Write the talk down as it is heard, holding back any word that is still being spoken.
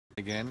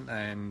again,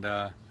 and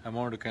I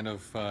wanted to kind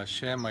of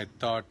share my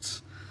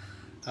thoughts,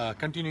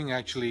 continuing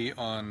actually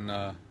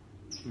on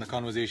the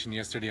conversation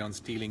yesterday on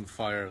Stealing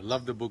Fire.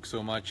 Loved the book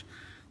so much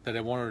that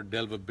I wanted to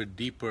delve a bit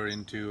deeper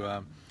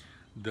into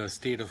the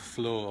state of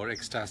flow or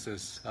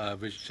ecstasis,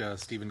 which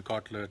Stephen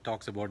Kotler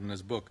talks about in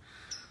his book.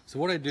 So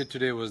what I did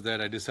today was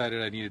that I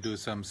decided I need to do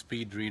some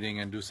speed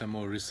reading and do some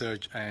more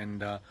research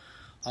and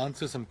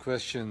answer some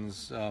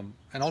questions,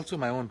 and also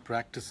my own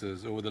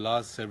practices. Over the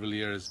last several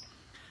years,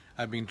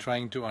 I've been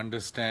trying to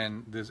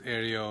understand this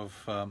area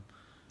of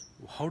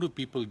how do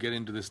people get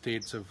into the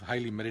states of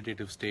highly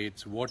meditative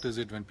states. What is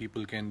it when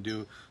people can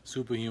do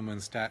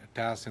superhuman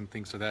tasks and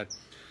things like that.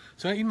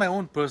 So in my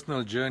own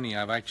personal journey,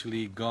 I've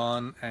actually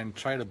gone and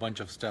tried a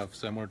bunch of stuff.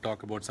 So I'm going to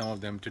talk about some of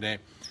them today.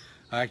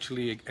 I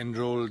actually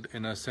enrolled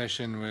in a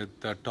session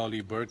with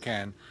Tolly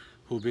Burkan,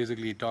 who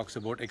basically talks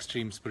about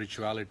extreme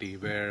spirituality,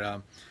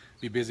 where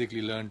we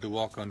basically learn to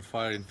walk on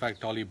fire. In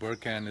fact, Tolly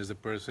Burkan is a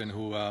person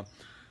who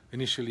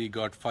initially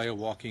got fire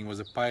walking, was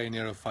a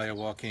pioneer of fire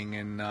walking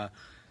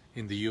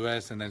in the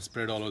US and then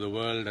spread all over the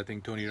world. I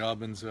think Tony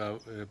Robbins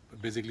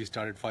basically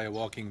started fire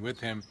walking with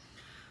him.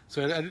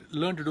 So I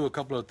learned to do a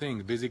couple of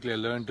things. Basically, I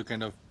learned to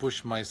kind of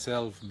push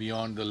myself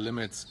beyond the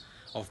limits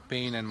of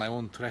pain and my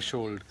own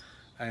threshold,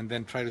 and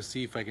then try to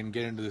see if I can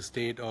get into the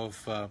state of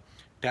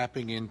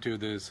tapping into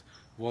this,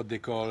 what they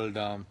called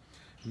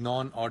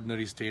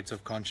non-ordinary states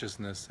of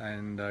consciousness.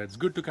 And it's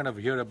good to kind of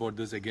hear about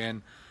this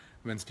again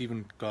when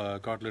Stephen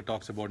Kotler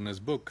talks about in his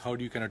book, how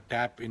do you kind of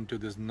tap into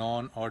this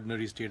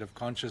non-ordinary state of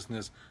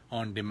consciousness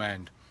on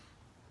demand.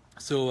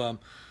 So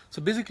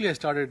basically I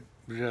started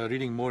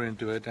reading more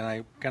into it, and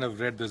I kind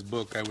of read this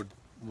book. I would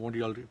want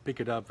you all to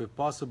pick it up if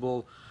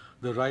possible,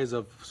 The Rise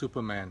of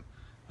Superman.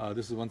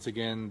 This is once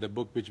again the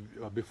book which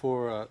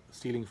before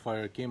Stealing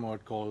Fire came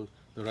out, called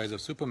The Rise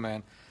of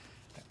Superman,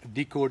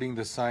 Decoding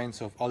the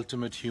Science of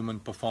Ultimate Human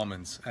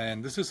Performance.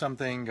 And this is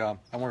something I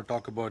want to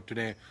talk about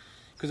today,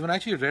 because when I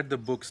actually read the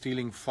book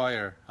Stealing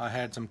Fire, I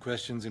had some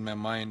questions in my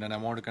mind, and I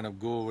want to kind of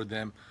go over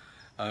them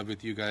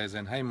with you guys.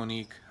 And hi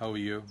Monique, how are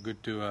you?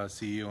 Good to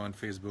see you on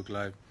Facebook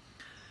Live.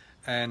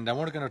 And I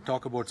want to kind of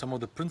talk about some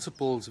of the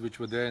principles which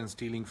were there in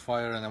Stealing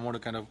Fire, and I want to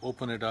kind of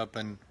open it up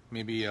and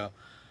maybe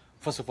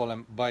first of all,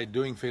 by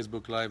doing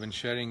Facebook Live and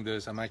sharing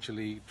this, I'm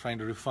actually trying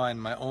to refine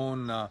my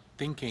own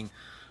thinking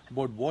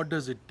about what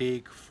does it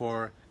take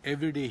for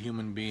everyday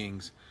human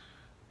beings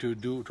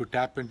to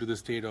tap into the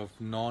state of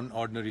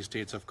non-ordinary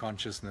states of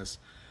consciousness.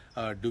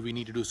 Do we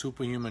need to do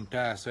superhuman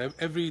tasks? So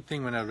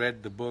everything, when I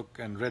read the book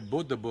and read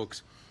both the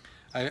books,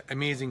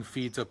 amazing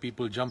feats of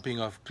people jumping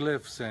off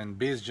cliffs and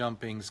base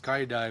jumping,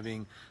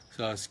 skydiving,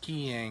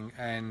 skiing,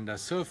 and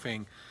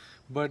surfing.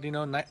 But you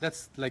know,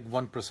 that's like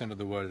 1% of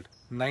the world.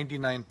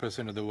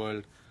 99% of the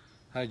world.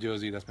 Hi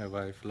Josie, that's my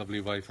wife,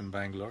 lovely wife in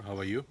Bangalore. How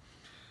are you?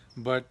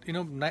 But you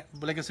know,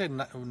 like I said,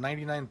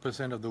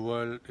 99% of the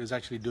world is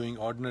actually doing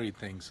ordinary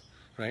things,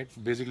 right?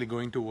 Basically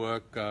going to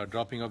work,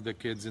 dropping off their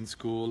kids in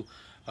school,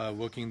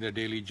 working their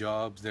daily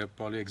jobs. They're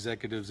probably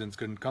executives in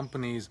certain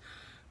companies.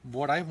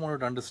 What I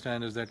wanted to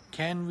understand is that,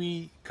 can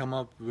we come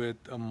up with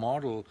a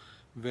model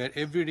where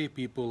everyday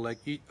people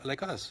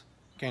like us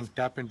can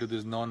tap into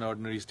these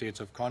non-ordinary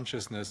states of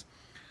consciousness?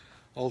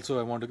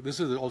 Also, this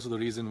is also the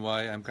reason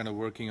why I'm kind of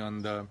working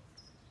on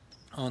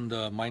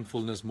the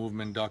mindfulness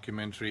movement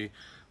documentary.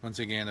 Once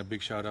again, a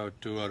big shout out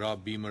to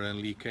Rob Beamer and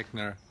Lee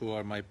Keckner, who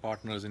are my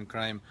partners in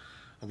crime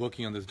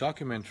working on this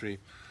documentary.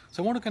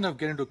 So I want to kind of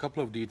get into a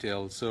couple of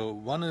details. So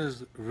one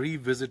is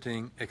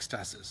revisiting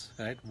ecstasis,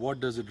 right?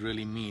 What does it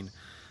really mean?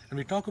 And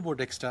we talk about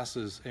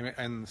ecstasis,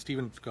 and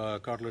Stephen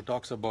Kotler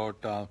talks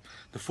about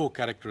the 4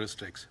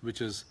 characteristics,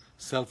 which is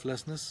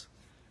selflessness,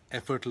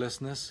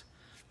 effortlessness,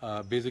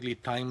 basically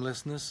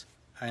timelessness,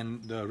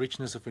 and the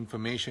richness of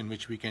information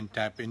which we can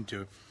tap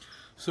into.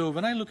 So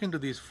when I look into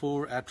these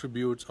 4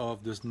 attributes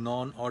of this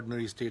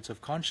non-ordinary states of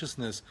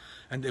consciousness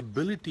and the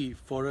ability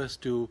for us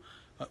to,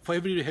 for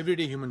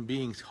everyday human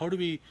beings, how do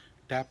we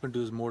tap into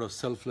this mode of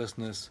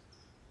selflessness,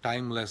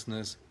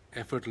 timelessness,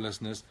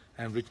 effortlessness,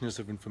 and richness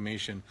of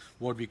information,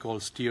 what we call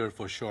STEER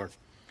for short.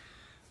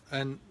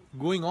 And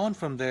going on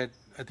from that,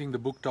 I think the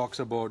book talks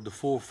about the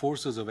 4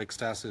 forces of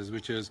ecstasis,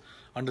 which is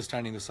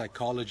understanding the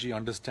psychology,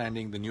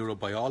 understanding the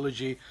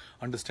neurobiology,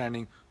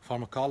 understanding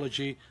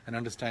pharmacology, and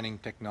understanding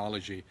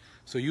technology.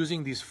 So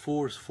using these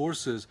 4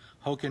 forces,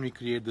 how can we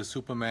create the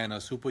Superman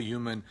or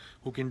superhuman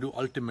who can do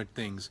ultimate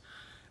things?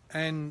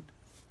 And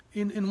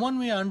in one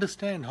way, I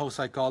understand how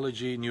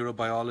psychology,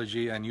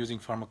 neurobiology, and using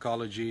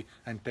pharmacology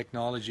and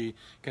technology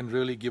can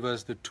really give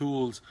us the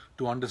tools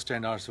to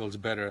understand ourselves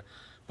better.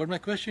 But my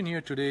question here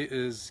today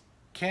is,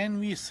 can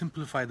we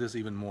simplify this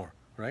even more,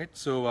 right?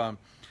 So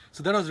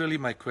that was really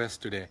my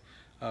quest today.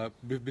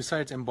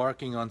 Besides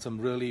embarking on some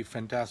really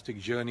fantastic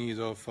journeys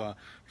of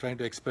trying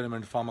to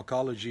experiment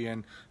pharmacology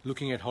and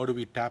looking at how do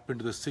we tap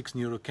into the 6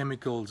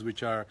 neurochemicals,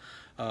 which are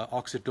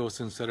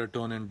oxytocin,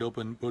 serotonin,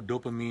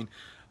 dopamine,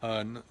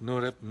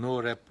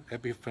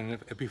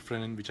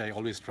 norepinephrine, which I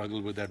always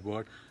struggle with that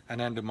word,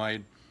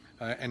 anandamide,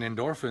 and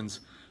endorphins.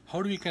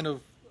 How do we kind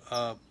of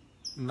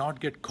not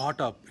get caught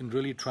up in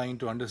really trying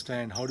to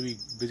understand how do we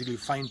basically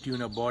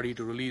fine-tune our body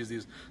to release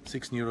these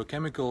 6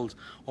 neurochemicals,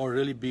 or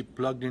really be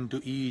plugged into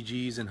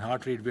EEGs and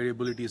heart rate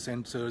variability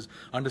sensors,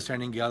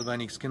 understanding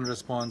galvanic skin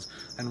response,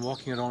 and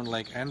walking around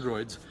like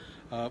androids.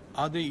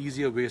 Are there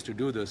easier ways to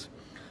do this?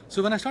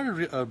 So when I started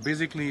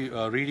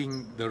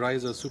reading The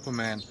Rise of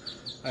Superman,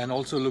 and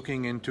also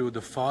looking into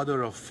the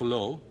father of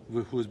flow,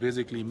 who is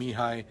basically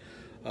Mihai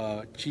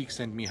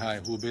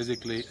Csikszentmihalyi, who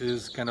basically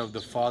is kind of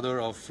the father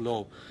of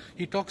flow,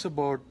 he talks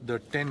about the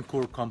 10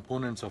 core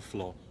components of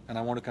flow. And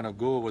I want to kind of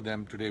go over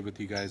them today with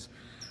you guys.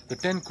 The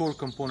 10 core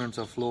components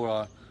of flow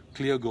are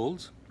clear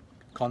goals,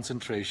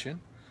 concentration,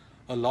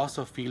 a loss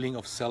of feeling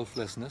of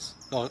selflessness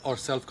or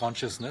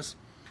self-consciousness,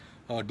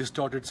 a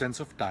distorted sense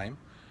of time,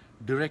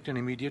 direct and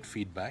immediate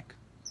feedback,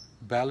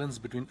 balance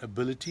between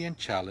ability and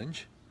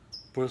challenge,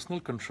 personal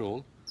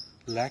control,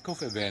 lack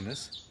of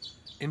awareness,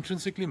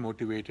 intrinsically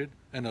motivated,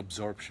 and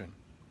absorption.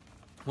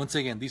 Once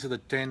again, these are the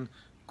 10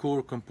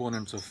 core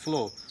components of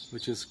flow,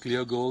 which is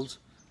clear goals,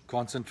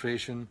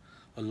 concentration,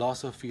 a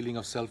loss of feeling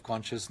of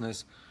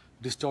self-consciousness,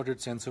 distorted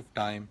sense of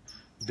time,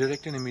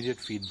 direct and immediate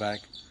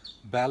feedback,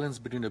 balance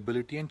between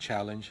ability and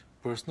challenge,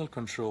 personal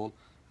control,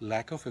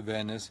 lack of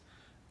awareness,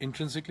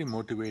 intrinsically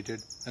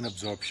motivated, and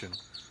absorption.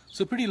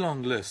 So pretty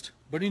long list,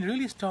 but when you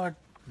really start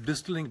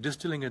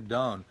distilling it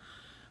down,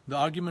 the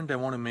argument I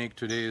want to make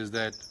today is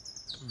that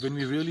when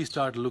we really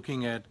start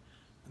looking at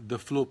the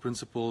flow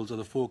principles or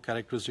the 4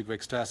 characteristics of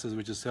ecstasis,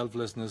 which is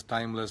selflessness,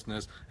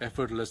 timelessness,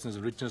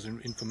 effortlessness, richness in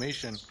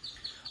information,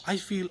 I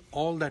feel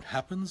all that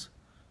happens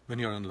when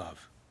you're in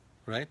love,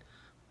 right?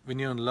 When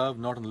you're in love,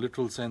 not in the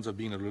literal sense of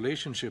being in a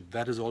relationship,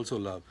 that is also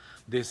love.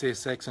 They say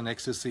sex and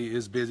ecstasy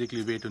is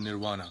basically way to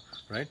nirvana,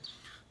 right?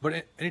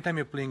 But anytime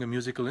you're playing a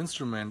musical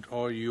instrument,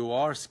 or you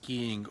are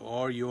skiing,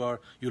 or you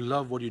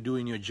love what you do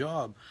in your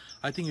job,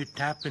 I think you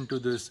tap into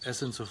this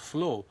essence of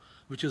flow,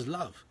 which is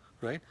love,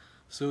 right?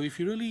 So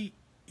if you really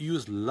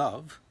use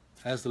love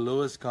as the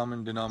lowest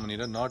common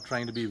denominator, not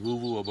trying to be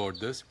woo-woo about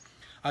this,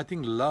 I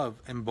think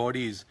love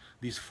embodies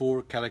these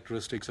 4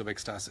 characteristics of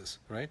ecstasis,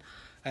 right?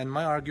 And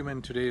my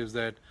argument today is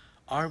that,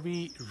 are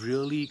we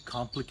really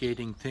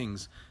complicating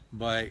things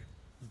by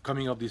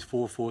coming up these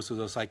 4 forces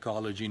of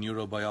psychology,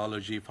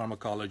 neurobiology,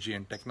 pharmacology,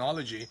 and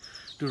technology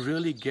to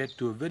really get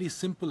to a very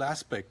simple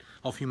aspect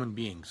of human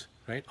beings,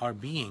 right? Our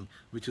being,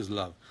 which is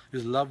love.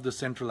 Is love the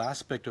central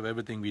aspect of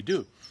everything we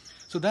do?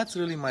 So that's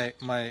really my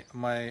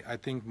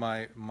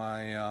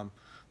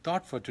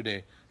thought for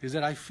today, is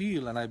that I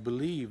feel and I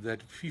believe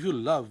that if you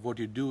love what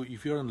you do,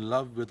 if you're in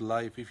love with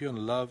life, if you're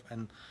in love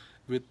and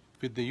with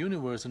the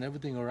universe and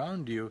everything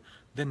around you,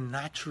 then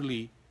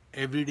naturally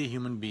everyday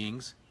human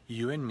beings,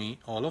 you and me,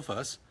 all of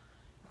us,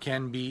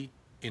 can be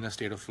in a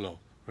state of flow,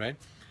 right?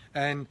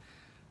 And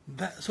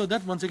so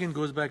that once again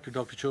goes back to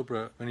Dr.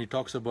 Chopra when he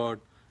talks about,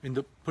 in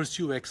the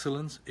pursue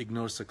excellence,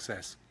 ignore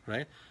success,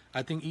 right?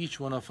 I think each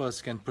one of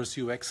us can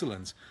pursue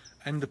excellence.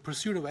 And the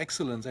pursuit of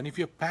excellence, and if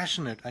you're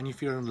passionate and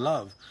if you're in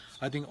love,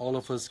 I think all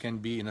of us can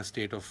be in a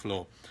state of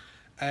flow.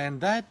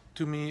 And that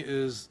to me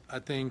is, I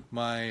think,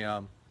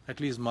 my, at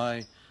least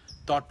my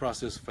thought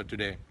process for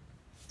today.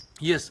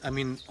 Yes, I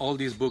mean, all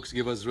these books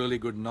give us really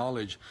good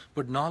knowledge,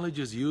 but knowledge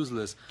is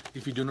useless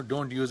if you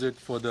don't use it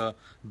for the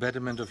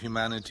betterment of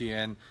humanity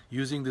and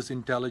using this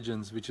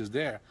intelligence which is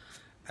there.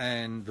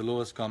 And the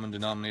lowest common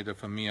denominator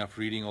for me after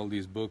reading all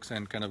these books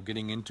and kind of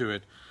getting into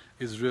it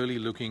is really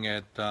looking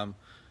at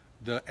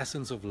the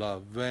essence of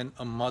love. When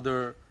a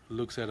mother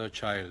looks at her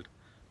child,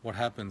 what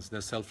happens?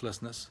 There's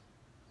selflessness,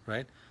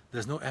 right?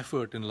 There's no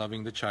effort in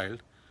loving the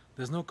child.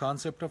 There's no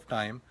concept of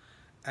time,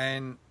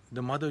 and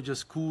the mother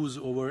just coos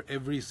over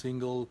every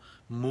single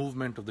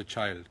movement of the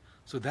child.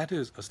 So that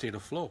is a state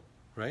of flow,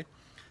 right?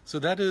 So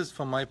that is,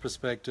 from my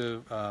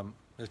perspective,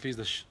 at least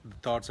the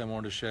thoughts I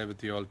want to share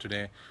with you all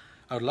today.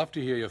 I would love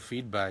to hear your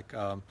feedback.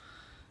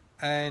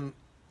 And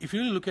if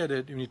you really look at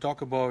it, when you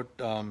talk about,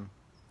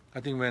 I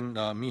think when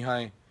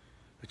Mihai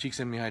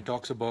Csikszentmihalyi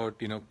talks about,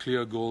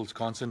 clear goals,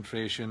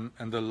 concentration,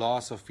 and the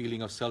loss of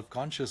feeling of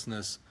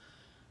self-consciousness,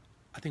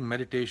 I think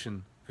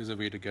meditation is a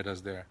way to get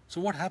us there. So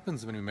what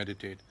happens when we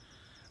meditate?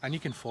 And you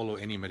can follow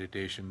any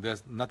meditation.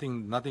 There's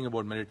nothing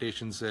about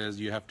meditation says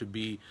you have to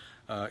be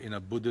in a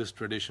Buddhist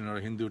tradition or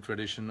a Hindu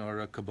tradition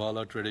or a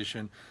Kabbalah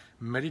tradition.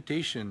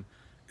 Meditation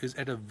is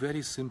at a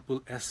very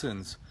simple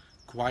essence,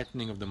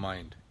 quietening of the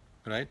mind,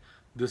 right?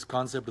 This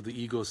concept of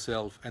the ego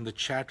self and the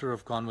chatter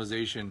of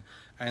conversation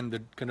and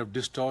the kind of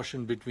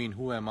distortion between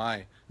who am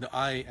I, the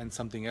I and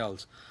something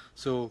else.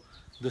 So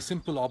the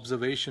simple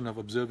observation of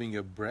observing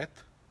your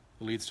breath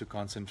leads to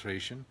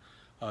concentration.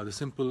 The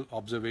simple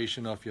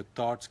observation of your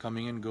thoughts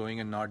coming and going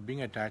and not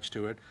being attached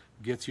to it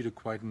gets you to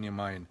quieten your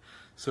mind.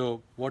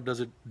 So what does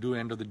it do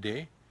end of the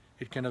day?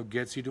 It kind of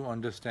gets you to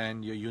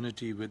understand your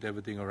unity with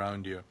everything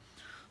around you.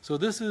 So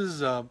this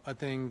is, I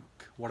think,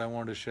 what I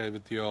want to share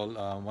with you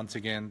all. Once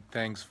again,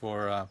 thanks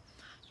for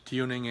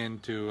tuning in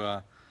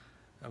to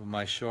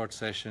my short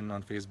session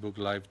on Facebook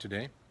Live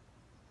today.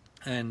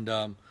 And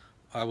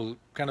I will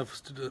kind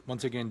of,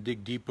 once again,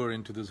 dig deeper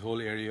into this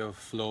whole area of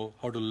flow,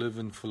 how to live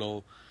in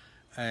flow,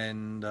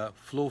 and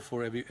flow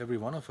for every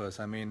one of us.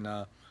 I mean,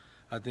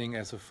 I think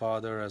as a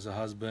father, as a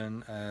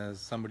husband, as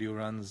somebody who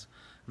runs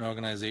an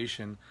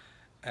organization,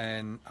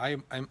 and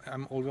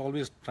I'm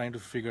always trying to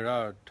figure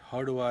out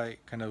how do I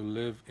kind of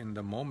live in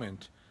the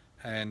moment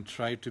and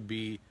try to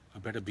be a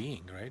better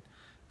being, right?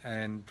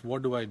 And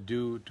what do I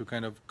do to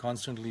kind of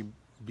constantly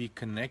be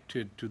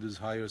connected to this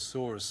higher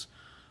source,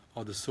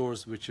 or the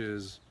source which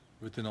is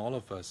within all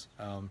of us.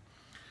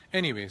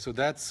 Anyway, so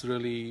that's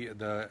really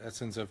the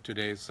essence of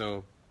today.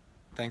 So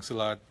thanks a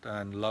lot,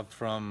 and love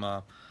from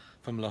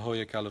La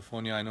Jolla,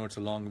 California. I know it's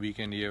a long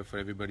weekend here for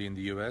everybody in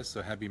the US,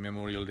 so happy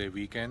Memorial Day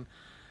weekend.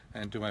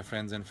 And to my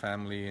friends and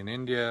family in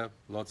India,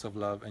 lots of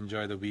love.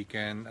 Enjoy the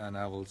weekend, and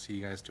I will see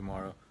you guys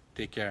tomorrow.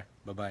 Take care.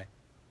 Bye-bye.